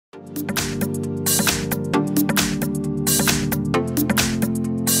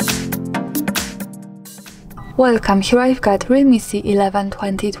Welcome, here I've got REALME C11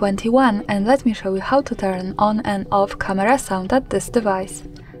 2021 and let me show you how to turn on and off camera sound at this device.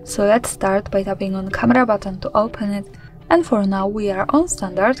 So let's start by tapping on camera button to open it, and for now we are on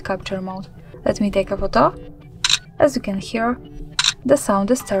standard capture mode. Let me take a photo. As you can hear, the sound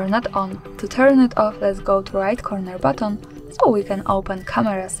is turned on. To turn it off, let's go to right corner button so we can open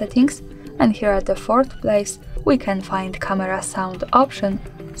camera settings, and here at the fourth place we can find camera sound option.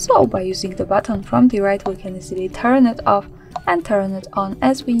 So by using the button from the right we can easily turn it off and turn it on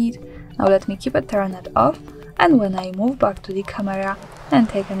as we need. Now let me keep it turned off, and when I move back to the camera and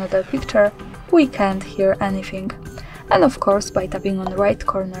take another picture, we can't hear anything. And of course by tapping on the right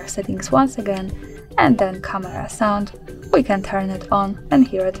corner settings once again and then camera sound, we can turn it on and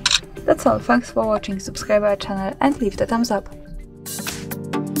hear it. That's all, thanks for watching, subscribe our channel and leave the thumbs up.